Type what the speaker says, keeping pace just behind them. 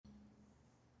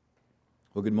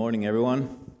Well, good morning,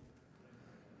 everyone.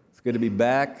 It's good to be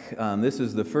back. This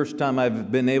is the first time I've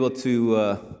been able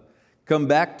to come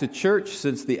back to church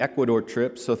since the Ecuador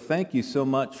trip, so thank you so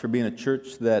much for being a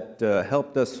church that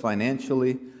helped us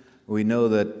financially. We know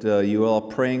that you were all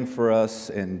praying for us,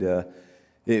 and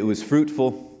it was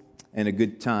fruitful and a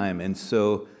good time. And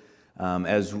so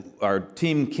as our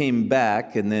team came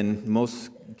back, and then most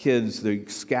kids, they're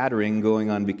scattering, going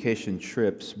on vacation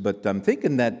trips. But I'm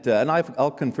thinking that, and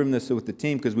I'll confirm this with the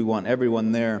team because we want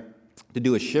everyone there to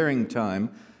do a sharing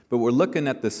time. But we're looking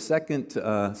at the second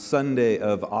Sunday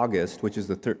of August, which is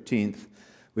the 13th.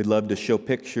 We'd love to show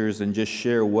pictures and just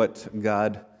share what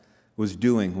God was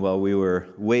doing while we were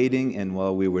waiting and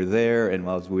while we were there and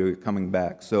while we were coming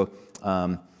back. So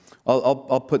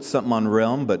I'll put something on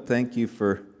Realm, but thank you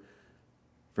for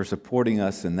supporting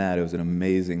us in that. It was an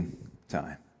amazing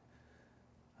time.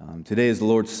 Today is the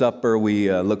Lord's Supper.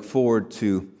 We look forward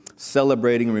to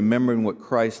celebrating and remembering what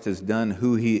Christ has done,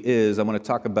 who He is. I want to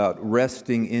talk about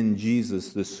resting in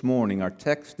Jesus this morning. Our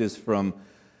text is from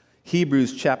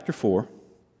Hebrews chapter 4.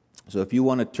 So if you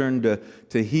want to turn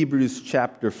to Hebrews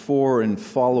chapter 4 and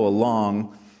follow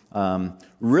along,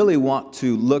 really want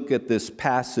to look at this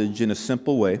passage in a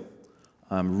simple way,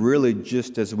 really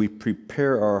just as we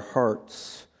prepare our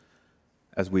hearts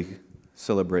as we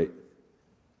celebrate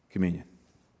communion.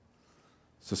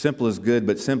 So simple is good,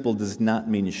 but simple does not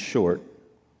mean short.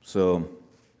 So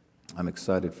I'm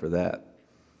excited for that.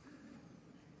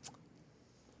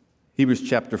 Hebrews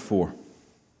chapter 4,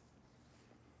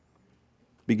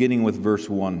 beginning with verse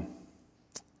 1.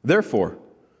 Therefore,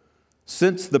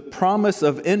 since the promise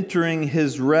of entering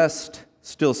His rest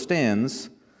still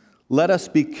stands, let us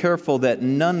be careful that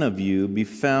none of you be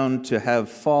found to have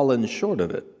fallen short of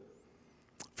it.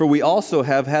 For we also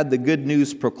have had the good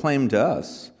news proclaimed to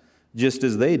us, just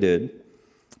as they did,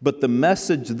 but the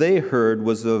message they heard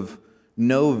was of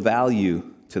no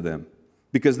value to them,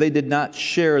 because they did not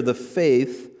share the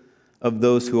faith of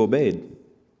those who obeyed.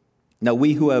 Now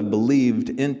we who have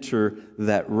believed enter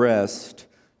that rest,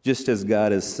 just as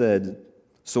God has said,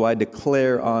 so I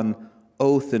declare on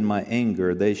oath in my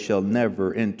anger, they shall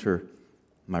never enter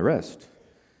my rest.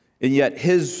 And yet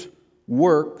His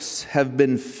works have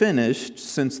been finished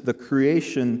since the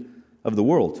creation of the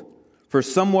world. For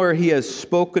somewhere He has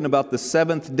spoken about the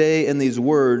seventh day in these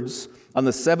words, on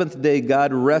the seventh day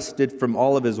God rested from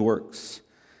all of His works.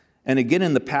 And again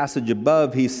in the passage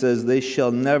above He says, they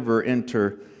shall never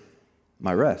enter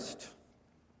my rest.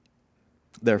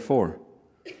 Therefore,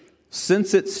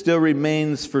 since it still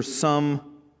remains for some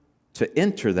to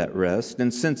enter that rest,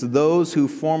 and since those who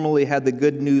formerly had the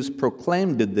good news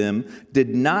proclaimed to them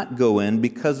did not go in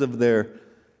because of their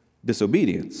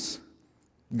disobedience,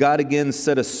 God again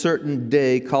set a certain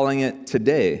day, calling it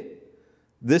today.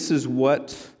 This is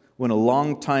what, when a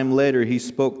long time later He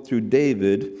spoke through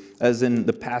David, as in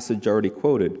the passage already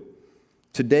quoted.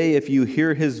 Today, if you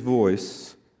hear His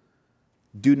voice,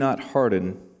 do not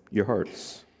harden your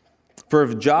hearts. For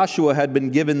if Joshua had been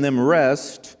given them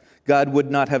rest, God would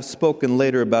not have spoken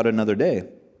later about another day.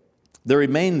 There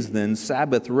remains then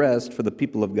Sabbath-rest for the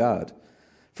people of God.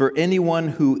 For anyone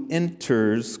who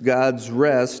enters God's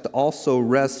rest also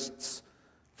rests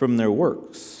from their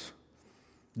works,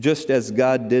 just as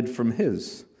God did from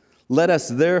His. Let us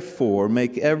therefore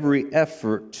make every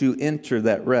effort to enter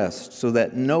that rest, so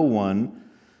that no one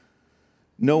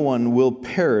will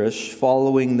perish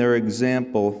following their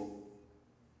example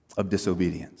of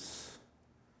disobedience.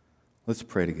 Let's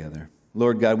pray together.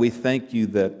 Lord God, we thank You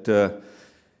that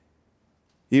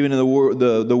even in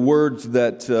the words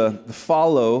that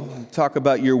follow, talk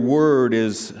about Your word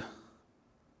is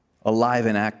alive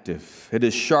and active. It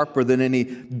is sharper than any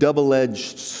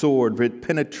double-edged sword. It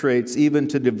penetrates even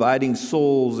to dividing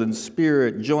souls and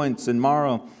spirit, joints and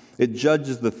marrow. It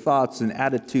judges the thoughts and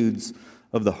attitudes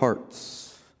of the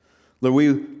hearts. Lord,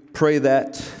 we pray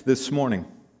that this morning,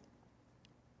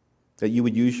 that You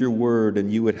would use Your word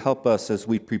and You would help us as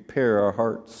we prepare our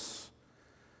hearts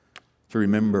to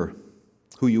remember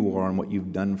who You are and what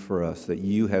You've done for us, that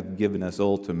You have given us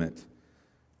ultimate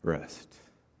rest.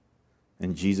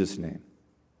 In Jesus' name,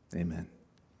 amen.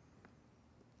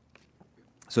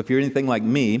 So if you're anything like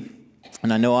me,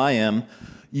 and I know I am,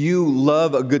 you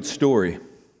love a good story.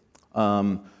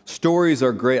 Stories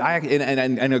are great,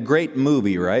 and a great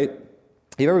movie, right?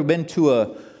 Have you ever been to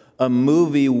a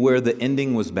movie where the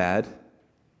ending was bad?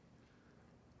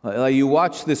 Like you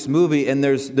watch this movie and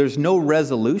there's no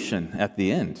resolution at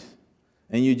the end.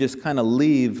 And you just kind of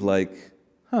leave like,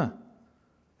 and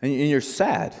you're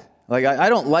sad. Like, I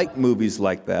don't like movies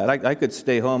like that. I could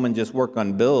stay home and just work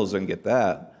on bills and get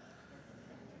that.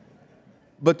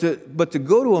 But to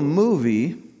go to a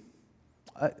movie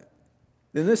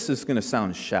And this is going to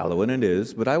sound shallow, and it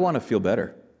is, but I want to feel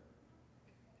better.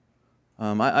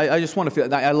 I just want to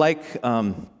feel, I like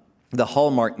the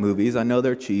Hallmark movies. I know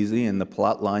they're cheesy, and the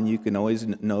plot line, you can always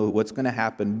know what's going to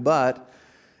happen, but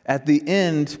at the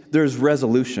end, there's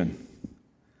resolution.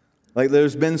 Like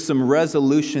there's been some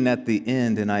resolution at the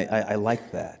end, and I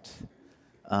like that.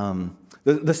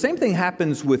 The same thing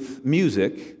happens with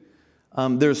music.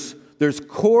 There's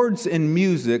chords in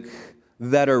music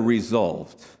that are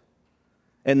resolved.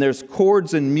 And there's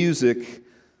chords in music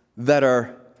that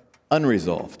are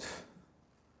unresolved.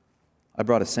 I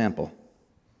brought a sample.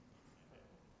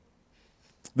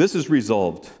 This is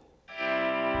resolved.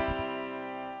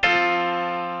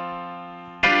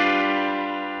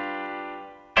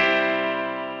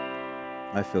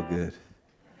 I feel good.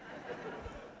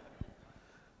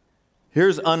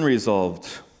 Here's unresolved.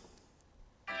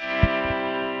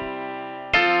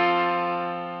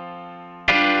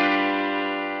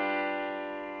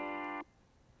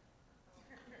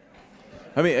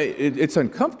 I mean, it's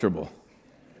uncomfortable,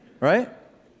 right?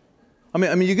 I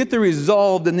mean, you get the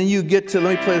resolved, and then you get to,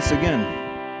 let me play this again.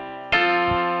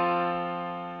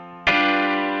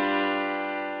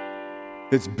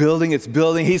 It's building, it's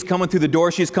building. He's coming through the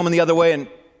door, she's coming the other way, and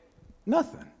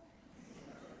nothing.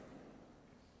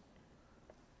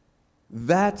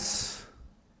 That's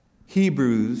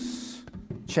Hebrews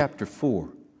chapter 4.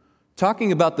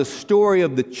 Talking about the story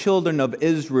of the children of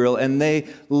Israel, and they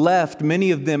left,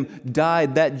 many of them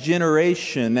died, that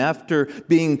generation, after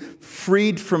being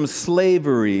freed from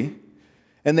slavery,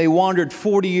 and they wandered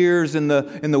 40 years in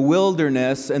the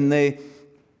wilderness, and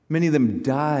many of them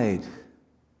died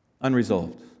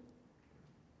unresolved.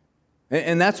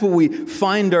 And that's what we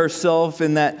find ourselves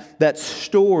in that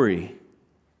story,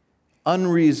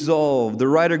 unresolved. The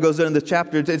writer goes into the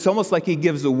chapter, it's almost like he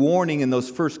gives a warning in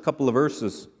those first couple of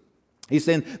verses. He's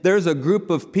saying, there's a group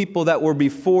of people that were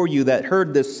before you that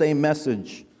heard this same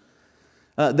message.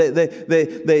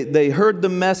 They heard the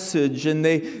message, and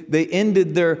they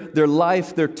ended their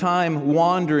life, their time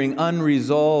wandering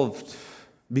unresolved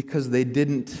because they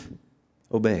didn't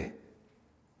obey.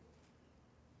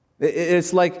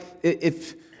 It's like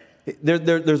if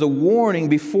there's a warning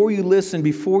before you listen,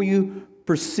 before you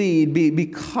proceed, be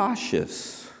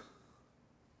cautious.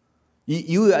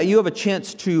 You have a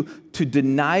chance to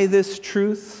deny this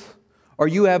truth, or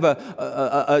you have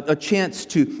a chance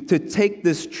to take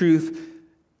this truth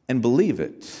and believe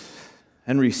it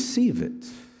and receive it.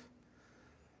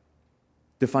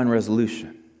 To find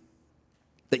resolution.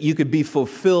 That you could be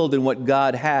fulfilled in what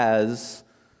God has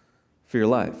for your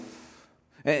life.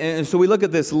 And so we look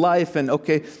at this life, and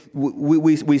okay,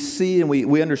 we see and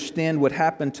we understand what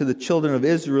happened to the children of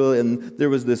Israel, and there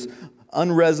was this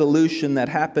unresolution that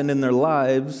happened in their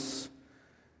lives.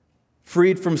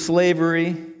 Freed from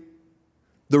slavery,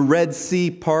 the Red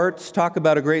Sea parts, talk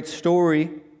about a great story.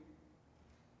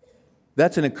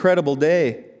 That's an incredible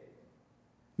day.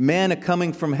 Manna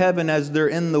coming from heaven as they're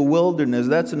in the wilderness.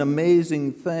 That's an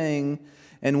amazing thing.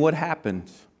 And what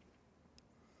happened?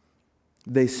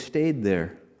 They stayed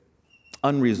there,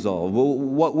 unresolved. Well,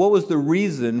 what was the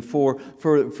reason for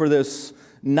this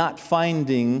not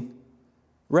finding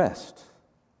rest?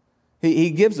 He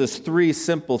gives us three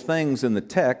simple things in the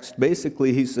text.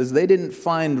 Basically, he says they didn't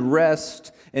find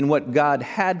rest in what God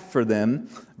had for them.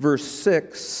 Verse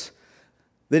 6,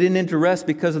 they didn't enter rest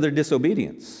because of their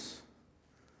disobedience.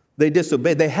 They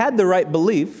disobeyed. They had the right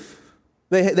belief.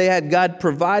 They had God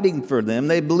providing for them.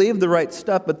 They believed the right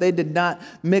stuff, but they did not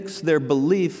mix their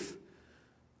belief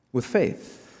with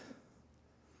faith.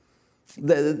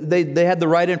 They had the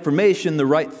right information, the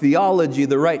right theology,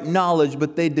 the right knowledge,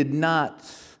 but they did not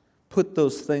put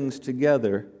those things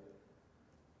together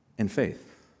in faith.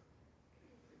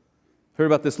 Heard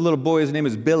about this little boy, his name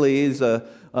is Billy. He's a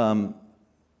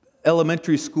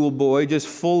elementary school boy, just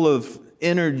full of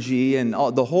energy, and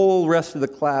the whole rest of the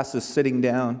class is sitting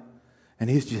down, and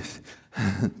he's just,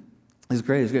 he's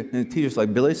great, he's great. And the teacher's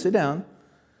like, Billy, sit down.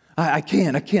 I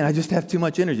can't, I just have too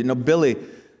much energy. No, Billy,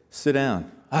 sit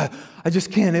down. I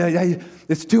just can't,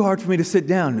 it's too hard for me to sit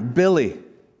down. Billy,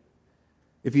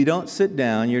 if you don't sit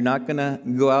down, you're not going to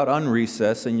go out on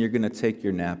recess, and you're going to take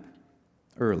your nap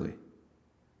early.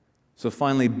 So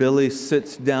finally, Billy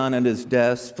sits down at his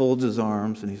desk, folds his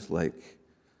arms, and he's like,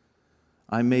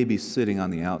 I may be sitting on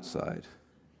the outside,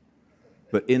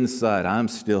 but inside I'm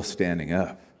still standing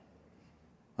up.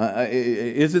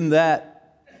 Isn't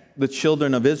that the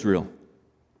children of Israel?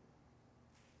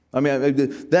 I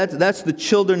mean, that's the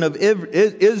children of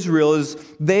Israel.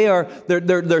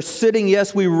 They're sitting.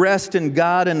 Yes, we rest in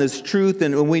God and His truth,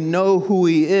 and we know who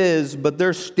He is. But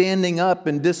they're standing up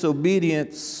in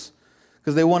disobedience,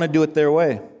 because they want to do it their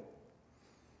way.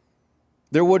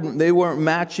 They weren't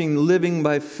matching living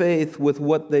by faith with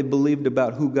what they believed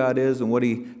about who God is and what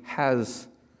He has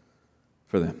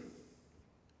for them.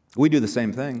 We do the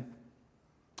same thing.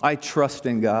 I trust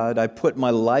in God. I put my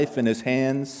life in His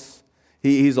hands.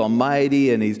 He's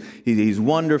almighty, and He's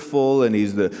wonderful, and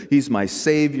He's my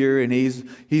Savior, and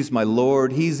He's my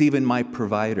Lord. He's even my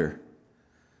provider.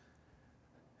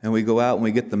 And we go out and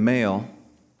we get the mail,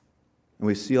 and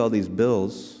we see all these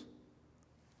bills.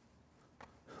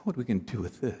 What are we going to do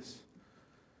with this?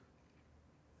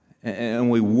 And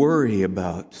we worry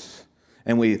about,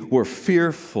 and we're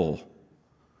fearful.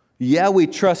 Yeah, we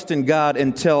trust in God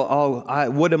until,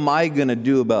 what am I going to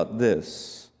do about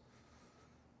this?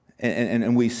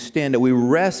 And we stand, we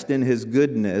rest in His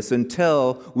goodness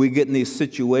until we get in these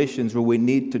situations where we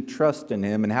need to trust in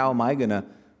Him, and how am I going to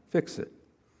fix it?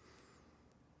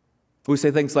 We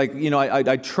say things like,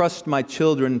 I trust my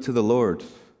children to the Lord.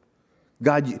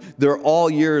 God, they're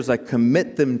all yours. I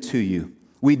commit them to you.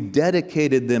 We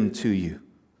dedicated them to you.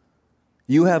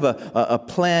 You have a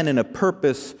plan and a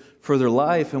purpose for their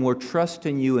life, and we're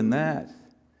trusting you in that.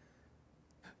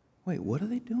 Wait, what are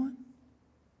they doing?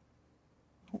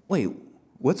 Wait,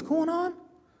 what's going on?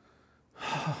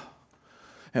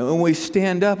 And when we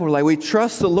stand up, we're like, we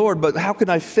trust the Lord, but how can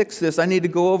I fix this? I need to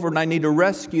go over and I need to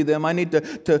rescue them. I need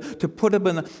to put them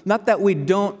in not that we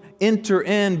don't enter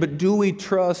in, but do we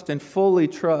trust and fully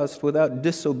trust without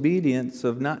disobedience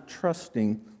of not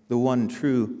trusting the one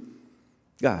true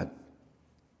God?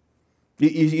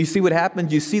 You see what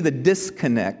happens? You see the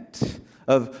disconnect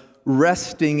of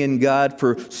resting in God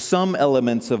for some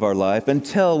elements of our life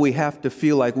until we have to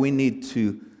feel like we need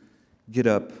to get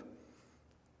up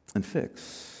and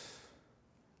fix.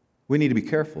 We need to be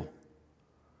careful,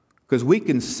 because we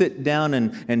can sit down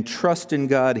and trust in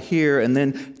God here and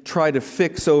then try to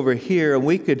fix over here, and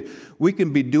we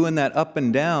can be doing that up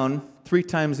and down 3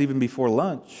 times even before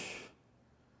lunch.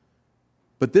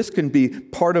 But this can be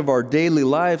part of our daily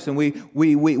lives, and we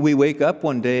wake up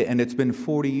one day and it's been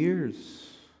 40 years.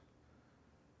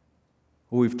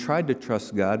 Well, we've tried to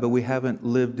trust God, but we haven't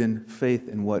lived in faith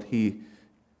in what He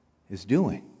is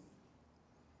doing.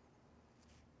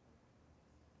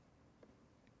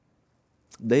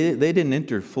 They didn't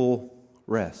enter full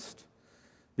rest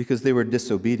because they were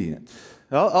disobedient.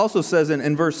 It also says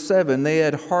in verse 7, they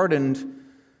had hardened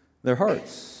their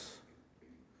hearts.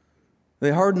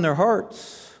 They hardened their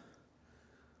hearts.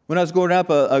 When I was growing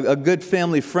up, a good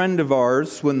family friend of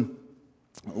ours, when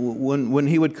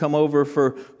he would come over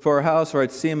for our house, or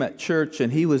I'd see him at church,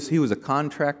 and he was a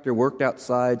contractor, worked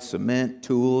outside, cement,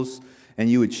 tools, and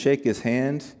you would shake his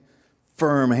hand,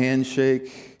 firm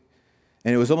handshake.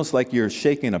 And it was almost like you're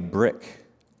shaking a brick.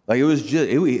 Like it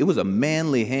was a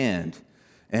manly hand.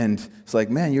 And it's like,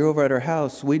 man, you're over at our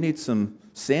house. We need some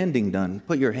sanding done.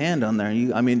 Put your hand on there.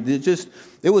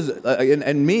 It was,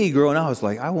 and me growing up, I was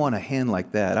like, I want a hand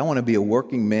like that. I want to be a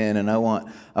working man, and I want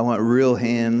real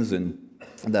hands.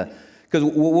 Because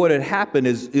what had happened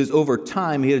is over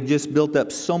time, he had just built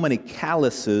up so many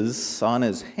calluses on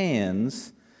his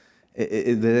hands,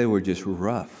 they were just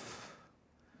rough.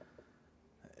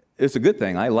 It's a good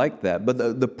thing. I like that.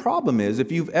 But the problem is,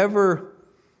 if you've ever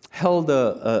held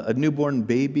a newborn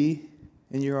baby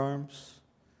in your arms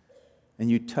and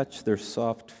you touch their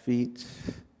soft feet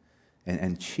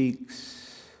and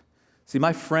cheeks, see,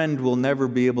 my friend will never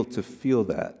be able to feel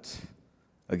that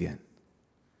again.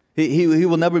 He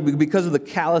will never be, because of the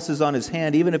calluses on his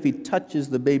hand, even if he touches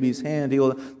the baby's hand, he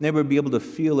will never be able to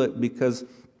feel it because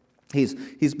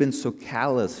he's been so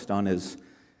calloused on his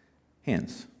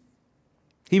hands.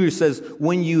 Hebrews says,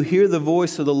 when you hear the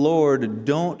voice of the Lord,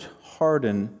 don't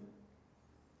harden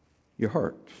your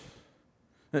heart.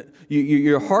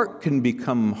 Your heart can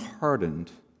become hardened.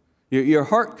 Your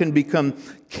heart can become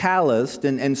calloused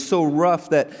and so rough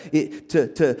that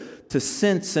to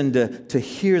sense and to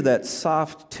hear that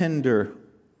soft, tender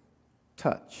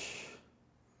touch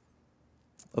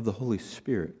of the Holy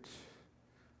Spirit,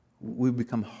 we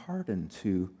become hardened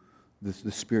to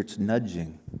the Spirit's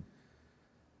nudging.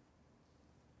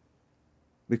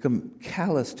 Become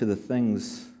callous to the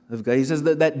things of God. He says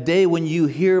that day when you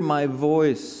hear my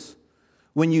voice,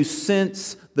 when you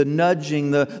sense the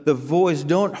nudging, the voice,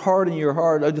 don't harden your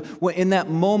heart. In that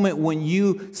moment when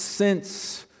you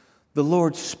sense the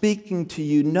Lord speaking to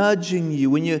you, nudging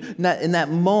you, in that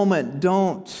moment,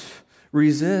 don't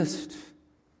resist.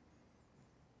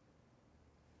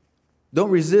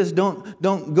 Don't resist.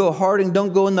 Don't go hardening.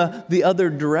 Don't go in the other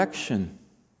direction.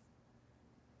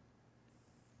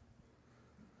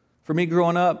 For me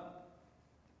growing up,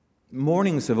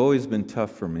 mornings have always been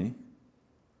tough for me.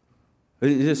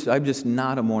 I'm just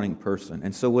not a morning person.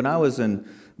 And so when I was in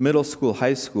middle school,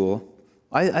 high school,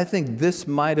 I think this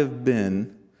might have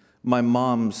been my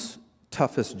mom's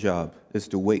toughest job, is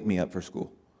to wake me up for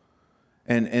school.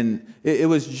 And it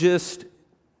was just,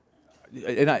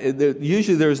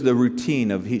 usually there's the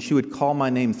routine of, she would call my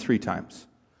name 3 times.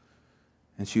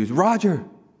 And she was, Roger,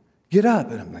 get up.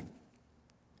 And I'm like,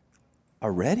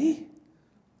 already?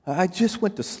 I just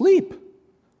went to sleep.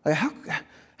 Like,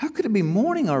 how could it be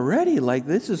morning already? Like,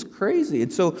 this is crazy.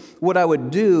 And so what I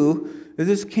would do,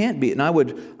 this can't be. And I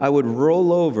would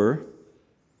roll over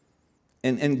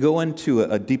and go into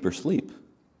a deeper sleep.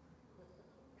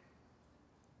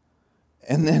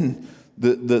 And then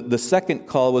the second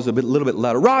call was little bit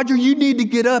louder. Roger, you need to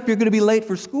get up. You're going to be late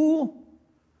for school.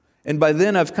 And by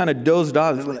then I've kind of dozed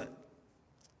off. Like,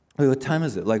 what time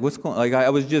is it? Like, what's going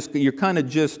on? Like, you're kind of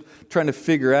just trying to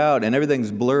figure out, and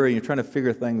everything's blurry. You're trying to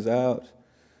figure things out.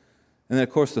 And then, of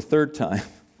course, the third time,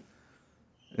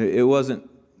 it wasn't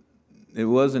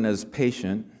as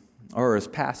patient or as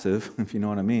passive, if you know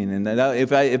what I mean. And if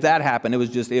that happened,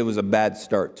 it was a bad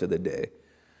start to the day.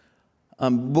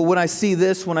 But when I see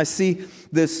this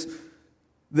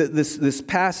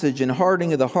passage and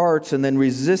hardening of the hearts, and then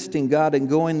resisting God and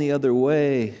going the other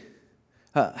way,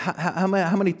 how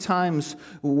many times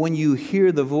when you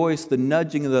hear the voice, the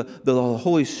nudging of the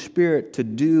Holy Spirit to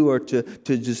do or to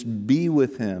just be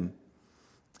with Him,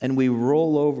 and we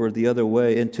roll over the other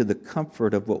way into the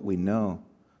comfort of what we know,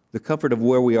 the comfort of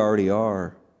where we already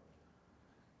are.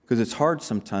 Because it's hard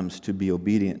sometimes to be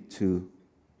obedient to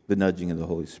the nudging of the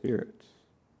Holy Spirit.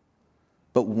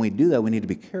 But when we do that, we need to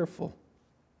be careful.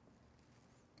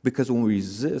 Because when we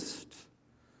resist,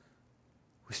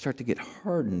 we start to get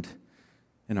hardened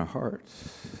in our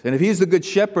hearts. And if He's the Good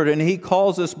Shepherd and He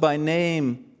calls us by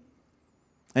name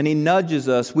and He nudges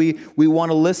us, we want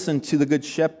to listen to the Good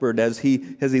Shepherd as he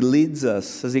leads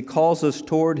us, as He calls us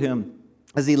toward Him,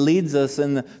 as He leads us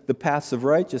in the paths of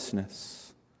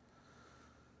righteousness.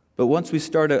 But once we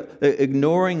start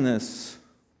ignoring this,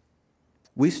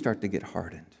 we start to get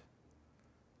hardened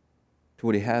to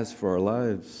what He has for our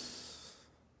lives.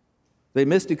 They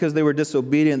missed it because they were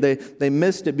disobedient. They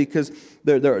missed it because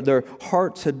their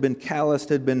hearts had been calloused,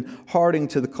 had been hardening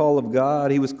to the call of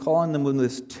God. He was calling them with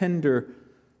this tender,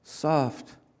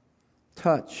 soft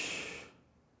touch.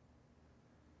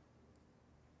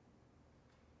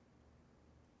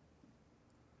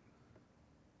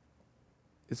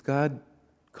 Is God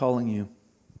calling you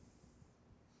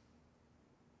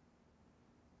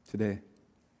today?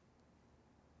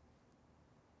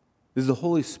 Is the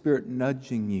Holy Spirit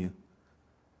nudging you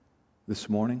this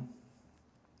morning,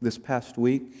 this past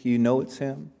week? You know it's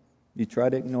Him. You try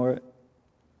to ignore it.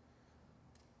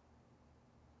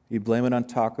 You blame it on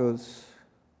tacos.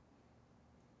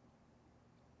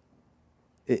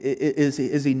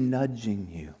 Is He nudging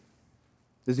you?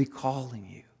 Is He calling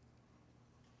you?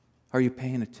 Are you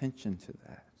paying attention to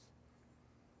that?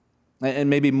 And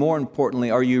maybe more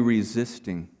importantly, are you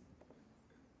resisting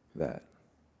that?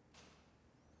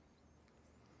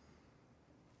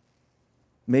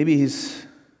 Maybe he's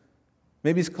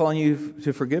calling you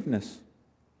to forgiveness.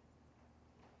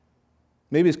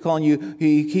 Maybe He's calling you,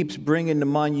 He keeps bringing to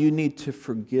mind you need to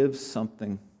forgive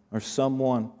something or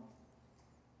someone,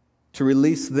 to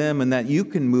release them, and that you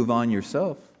can move on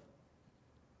yourself.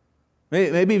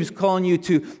 Maybe He's calling you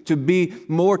to be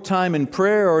more time in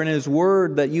prayer or in His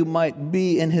Word, that you might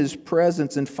be in His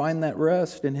presence and find that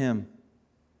rest in Him.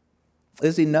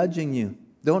 Is He nudging you?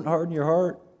 Don't harden your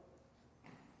heart.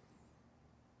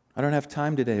 I don't have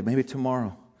time today, maybe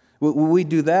tomorrow. When we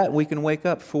do that, we can wake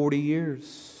up 40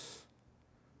 years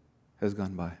has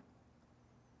gone by.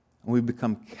 And we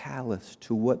become callous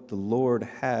to what the Lord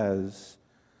has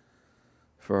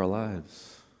for our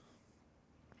lives.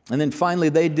 And then finally,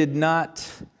 they did not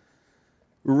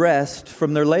rest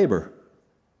from their labor.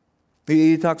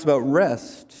 He talks about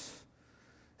rest.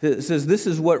 It says this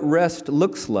is what rest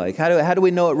looks like. How do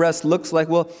we know what rest looks like?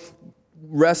 Well,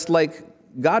 rest like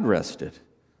God rested.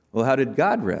 Well, how did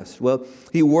God rest? Well,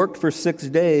 He worked for 6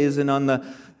 days, and on the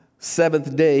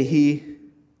 7th day, He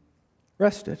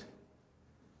rested.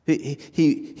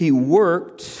 He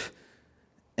worked,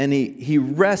 and he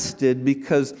rested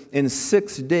because in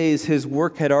 6 days, His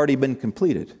work had already been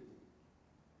completed.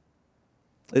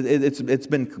 It's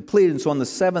been completed, and so on the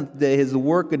 7th day, His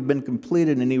work had been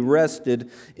completed, and He rested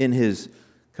in His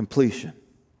completion.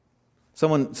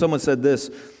 Someone said this: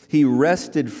 He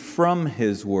rested from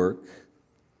His work,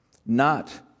 not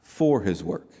for His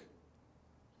work.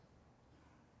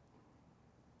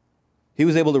 He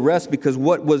was able to rest because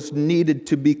what was needed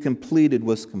to be completed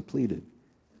was completed.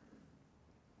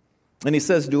 And He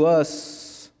says to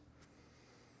us,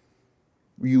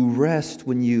 You rest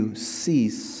when you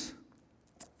cease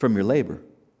from your labor.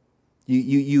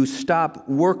 You stop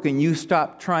working, you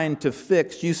stop trying to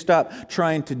fix, you stop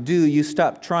trying to do, you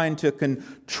stop trying to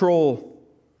control.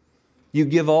 You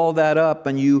give all that up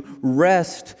and you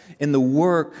rest in the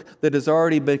work that has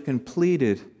already been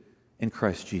completed in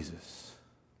Christ Jesus.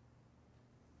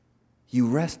 You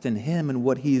rest in Him and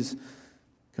what He's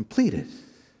completed.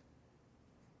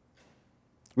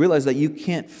 Realize that you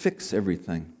can't fix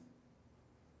everything.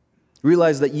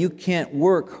 Realize that you can't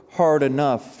work hard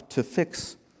enough to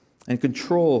fix and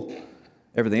control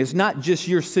everything. It's not just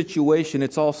your situation,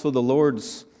 it's also the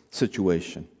Lord's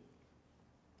situation.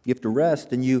 You have to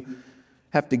rest and you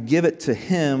have to give it to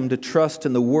Him to trust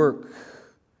in the work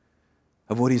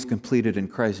of what He's completed in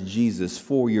Christ Jesus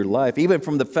for your life, even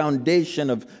from the foundation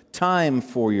of time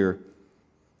for your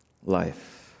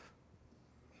life.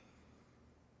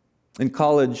 In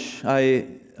college,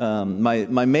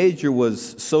 my major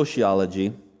was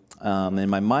sociology, and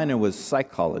my minor was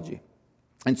psychology.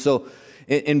 And so,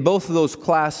 in both of those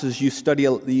classes, you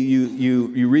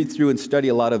read through and study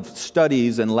a lot of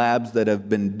studies and labs that have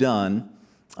been done.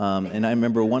 And I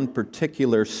remember one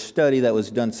particular study that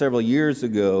was done several years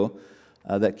ago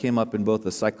that came up in both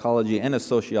a psychology and a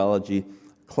sociology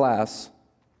class.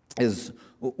 Is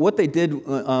what they did,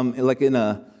 like in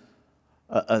a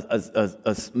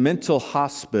mental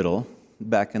hospital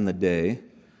back in the day.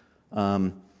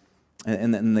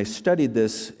 And they studied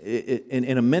this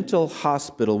in a mental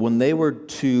hospital. When they were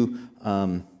to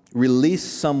release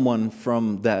someone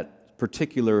from that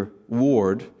particular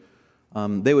ward,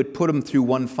 they would put them through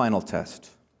one final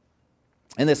test.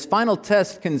 And this final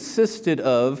test consisted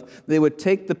of, they would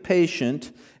take the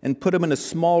patient and put him in a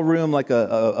small room like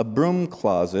a broom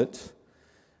closet,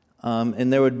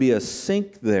 and there would be a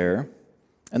sink there,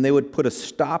 and they would put a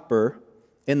stopper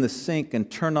in the sink and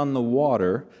turn on the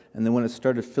water, and then when it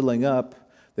started filling up,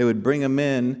 they would bring him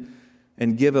in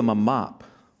and give him a mop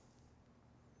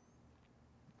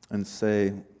and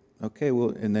say, okay, well,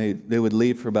 and they would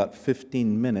leave for about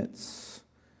 15 minutes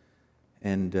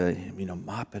and,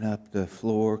 mopping up the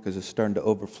floor because it's starting to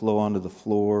overflow onto the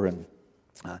floor. And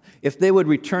if they would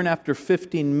return after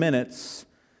 15 minutes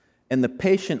and the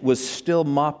patient was still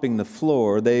mopping the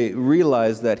floor, they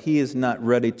realized that he is not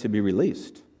ready to be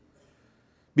released,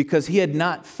 because he had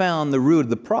not found the root of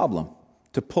the problem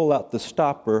to pull out the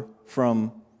stopper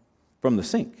from the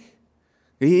sink.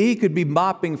 He could be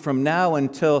mopping from now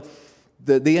until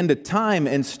the end of time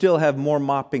and still have more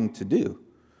mopping to do.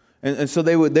 And so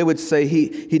they would say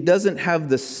he doesn't have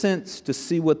the sense to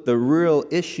see what the real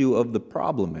issue of the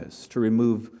problem is, to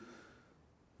remove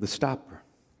the stopper.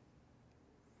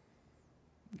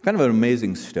 Kind of an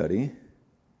amazing study.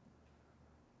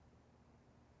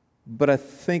 But I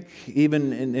think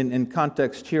even in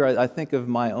context here, I think of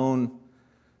my own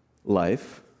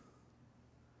life.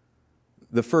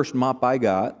 The first mop I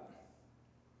got,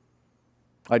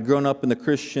 I'd grown up in a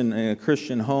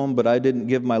Christian home, but I didn't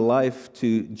give my life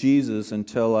to Jesus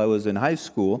until I was in high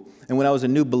school. And when I was a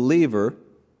new believer,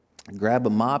 I grab a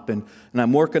mop and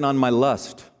I'm working on my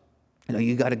lust.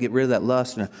 You got to get rid of that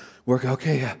lust. And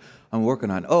I'm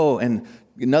working on it. Oh, and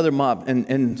another mop,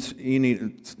 and you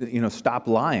need, stop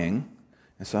lying.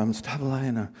 And so I'm stop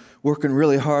lying. I'm working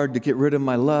really hard to get rid of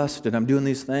my lust, and I'm doing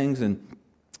these things. And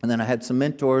then I had some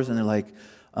mentors, and they're like,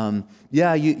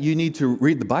 you need to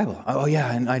read the Bible. Oh,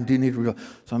 yeah, and I do need to read.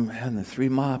 So I'm having the 3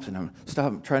 mops, and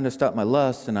I'm trying to stop my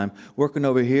lust, and I'm working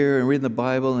over here and reading the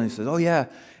Bible. And he says, oh, yeah.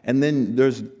 And then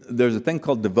there's a thing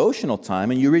called devotional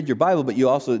time, and you read your Bible, but you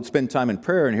also spend time in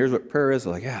prayer. And here's what prayer is.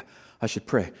 Like, yeah, I should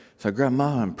pray. So I grab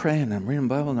Mom, I'm praying, I'm reading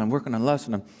the Bible, and I'm working on lust,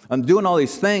 and I'm doing all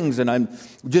these things, and I'm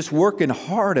just working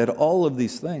hard at all of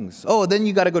these things. Oh, then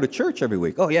you got to go to church every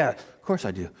week. Oh, yeah, of course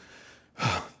I do.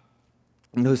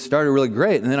 And it started really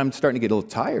great, and then I'm starting to get a little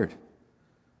tired.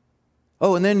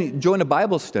 Oh, and then join a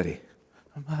Bible study.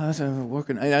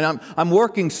 I'm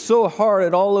working so hard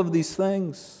at all of these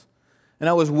things, and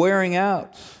I was wearing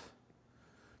out.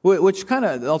 Which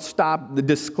I'll stop the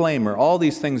disclaimer. All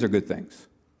these things are good things.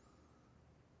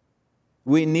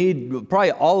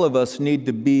 Probably all of us need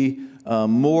to be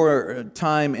more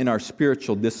time in our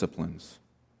spiritual disciplines.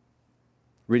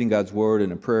 Reading God's Word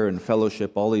and in prayer and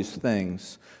fellowship, all these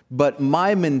things. But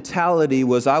my mentality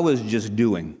was I was just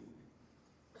doing.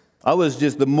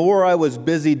 The more I was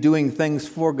busy doing things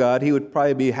for God, He would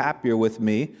probably be happier with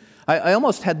me. I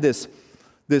almost had this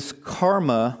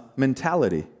karma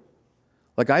mentality.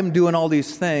 Like I'm doing all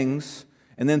these things,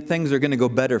 and then things are going to go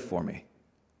better for me.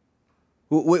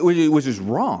 Which is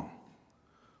wrong.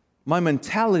 My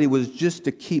mentality was just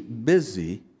to keep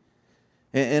busy,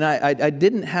 and I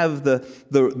didn't have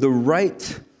the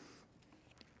right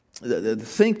the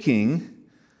thinking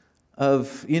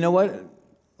of, you know what,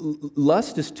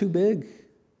 lust is too big.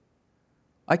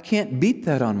 I can't beat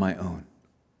that on my own.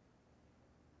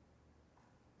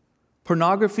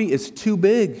 Pornography is too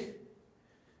big.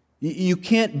 You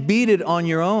can't beat it on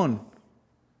your own.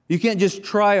 You can't just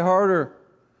try harder.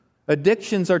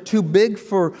 Addictions are too big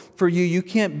for you. You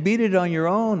can't beat it on your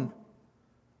own.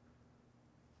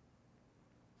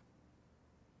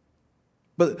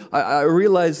 But I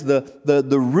realized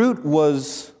the root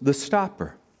was the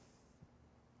stopper.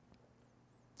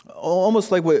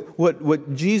 Almost like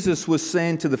what Jesus was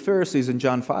saying to the Pharisees in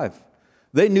John 5.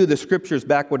 They knew the Scriptures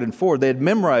backward and forward. They had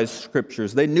memorized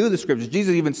Scriptures. They knew the Scriptures.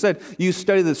 Jesus even said, you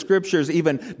study the Scriptures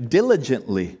even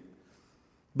diligently,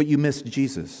 but you missed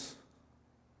Jesus.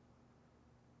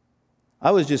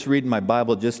 I was just reading my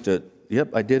Bible just to,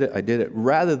 I did it.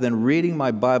 Rather than reading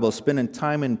my Bible, spending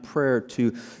time in prayer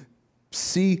to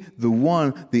see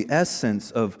the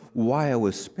essence of why I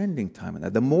was spending time in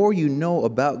that. The more you know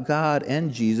about God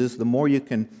and Jesus, the more you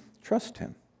can trust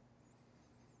Him.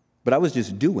 But I was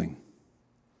just doing.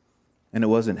 And it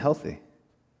wasn't healthy.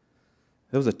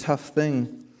 It was a tough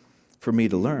thing for me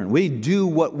to learn. We do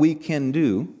what we can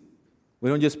do. We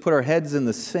don't just put our heads in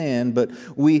the sand, but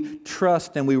we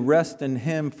trust and we rest in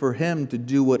Him for Him to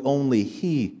do what only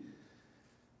He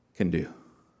can do.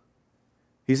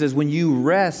 He says, when you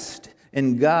rest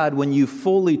in God, when you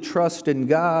fully trust in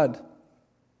God,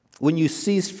 when you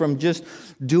cease from just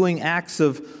doing acts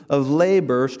of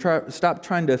labor, stop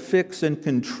trying to fix and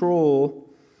control,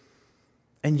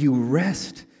 and you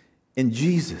rest in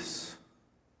Jesus,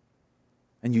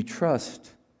 and you trust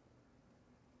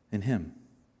in Him.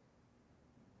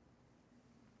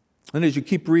 And as you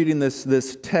keep reading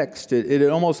this text, it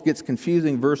almost gets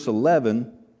confusing. Verse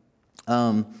 11,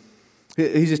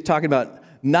 he's just talking about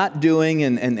not doing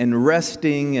and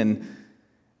resting, and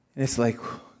it's like,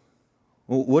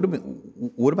 well, what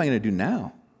am I going to do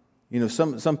now? You know,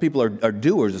 some people are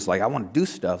doers. It's like, I want to do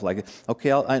stuff. Like,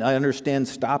 okay, I understand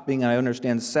stopping, and I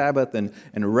understand Sabbath and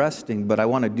resting, but I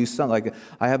want to do something. Like,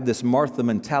 I have this Martha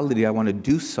mentality. I want to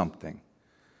do something.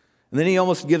 And then he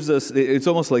almost gives us, it's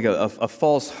almost like a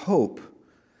false hope.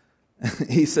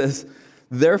 He says,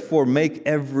 therefore make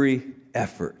every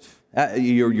effort.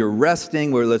 You're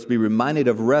resting, where let's be reminded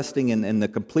of resting in the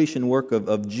completion work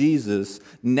of Jesus.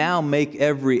 Now make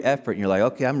every effort. And you're like,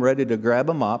 okay, I'm ready to grab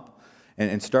a mop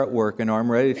and start working, or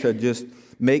I'm ready to just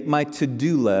make my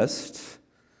to-do list.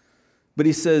 But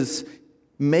he says,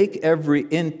 make every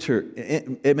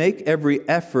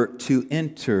effort to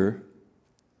enter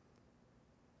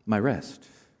my rest.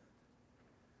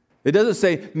 It doesn't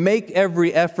say make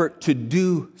every effort to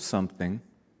do something.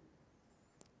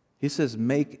 He says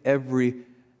make every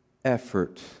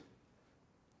effort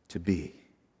to be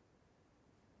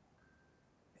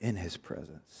in His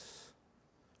presence,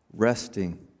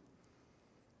 resting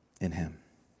in Him.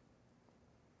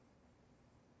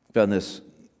 I found this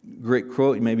great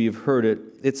quote, maybe you've heard it.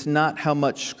 It's not how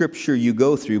much Scripture you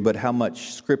go through, but how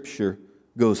much Scripture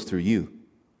goes through you.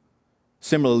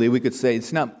 Similarly, we could say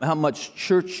it's not how much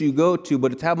church you go to,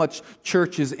 but it's how much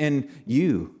church is in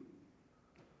you.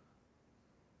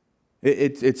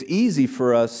 It's easy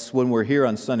for us when we're here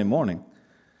on Sunday morning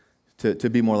to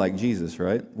be more like Jesus,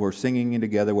 right? We're singing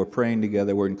together, we're praying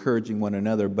together, we're encouraging one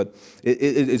another, but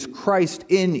it's Christ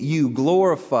in you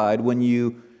glorified when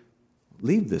you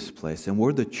leave this place. And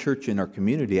we're the church in our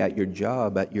community, at your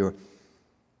job, at your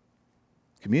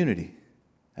community,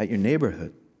 at your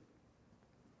neighborhood.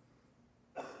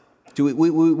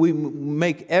 We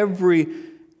make every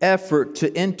effort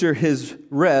to enter His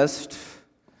rest,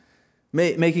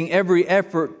 making every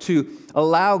effort to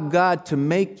allow God to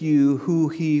make you who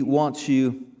He wants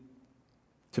you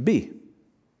to be,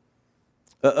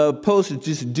 opposed to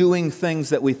just doing things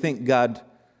that we think God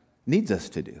needs us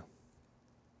to do.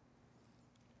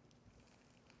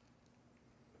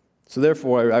 So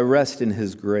therefore, I rest in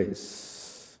His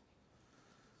grace.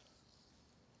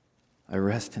 I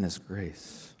rest in His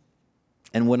grace.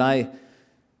 And when I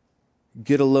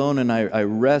get alone and I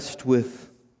rest with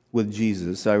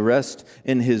Jesus, I rest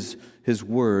in His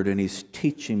Word, and He's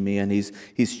teaching me, and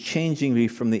He's changing me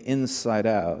from the inside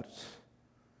out,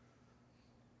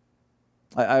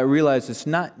 I realize it's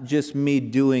not just me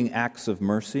doing acts of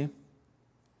mercy.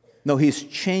 No, He's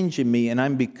changing me, and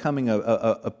I'm becoming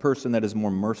a person that is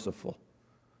more merciful.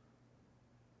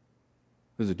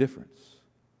 There's a difference.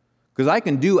 Because I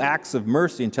can do acts of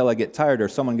mercy until I get tired or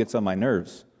someone gets on my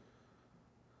nerves.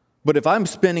 But if I'm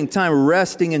spending time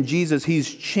resting in Jesus, He's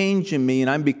changing me, and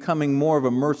I'm becoming more of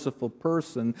a merciful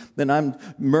person, then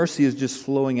mercy is just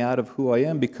flowing out of who I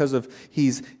am because of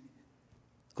He's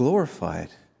glorified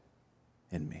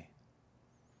in me.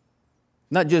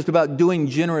 Not just about doing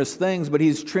generous things, but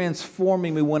He's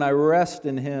transforming me when I rest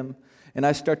in Him and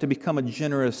I start to become a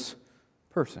generous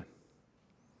person.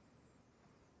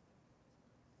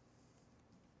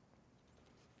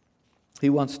 He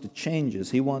wants to change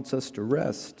us. He wants us to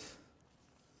rest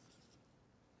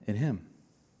in Him,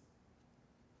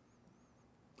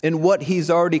 in what He's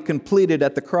already completed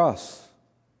at the cross.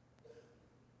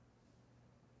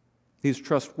 He's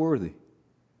trustworthy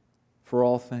for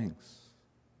all things.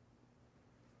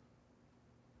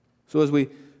 So as we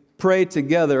pray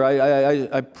together,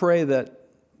 I pray that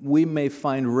we may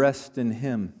find rest in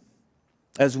Him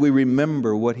as we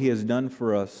remember what He has done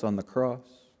for us on the cross.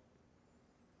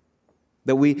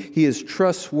 That He is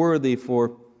trustworthy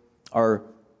for our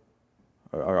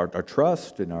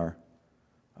trust and our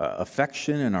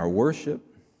affection and our worship.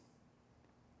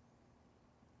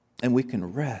 And we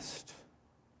can rest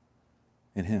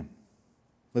in Him.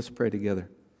 Let's pray together.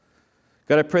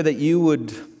 God, I pray that you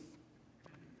would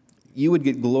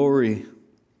get glory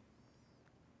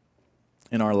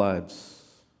in our lives.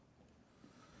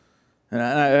 And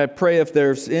I pray if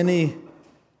there's any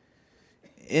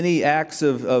acts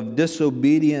of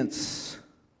disobedience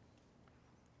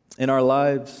in our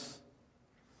lives,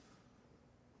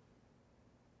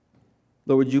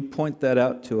 Lord, would you point that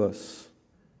out to us?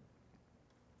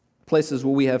 Places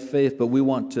where we have faith, but we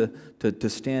want to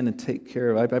stand and take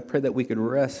care of. I pray that we could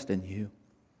rest in you.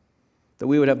 That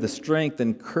we would have the strength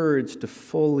and courage to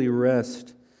fully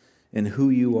rest in who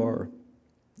you are.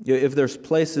 If there's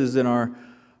places in our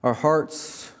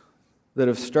hearts that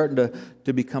have started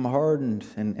to become hardened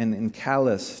and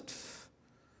calloused,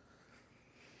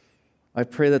 I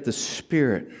pray that the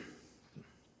Spirit,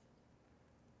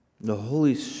 the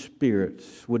Holy Spirit,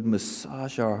 would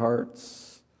massage our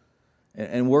hearts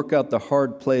and work out the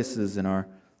hard places in our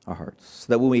hearts.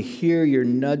 So that when we hear your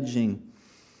nudging,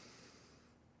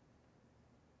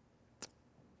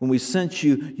 when we sense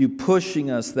you pushing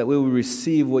us, that we would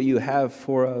receive what you have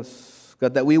for us.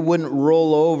 God, that we wouldn't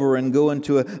roll over and go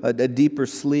into a deeper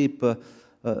sleep,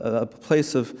 a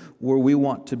place of where we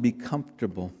want to be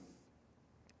comfortable.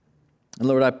 And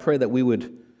Lord, I pray that we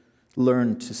would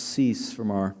learn to cease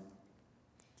from our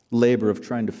labor of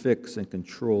trying to fix and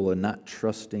control and not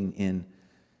trusting in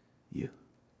you.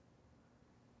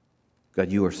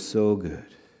 God, you are so good.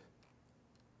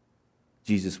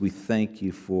 Jesus, we thank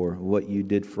you for what you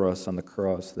did for us on the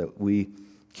cross, that we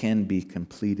can be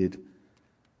completed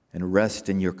and rest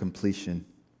in your completion,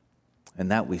 and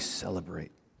that we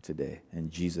celebrate today. In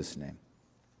Jesus' name,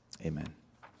 amen.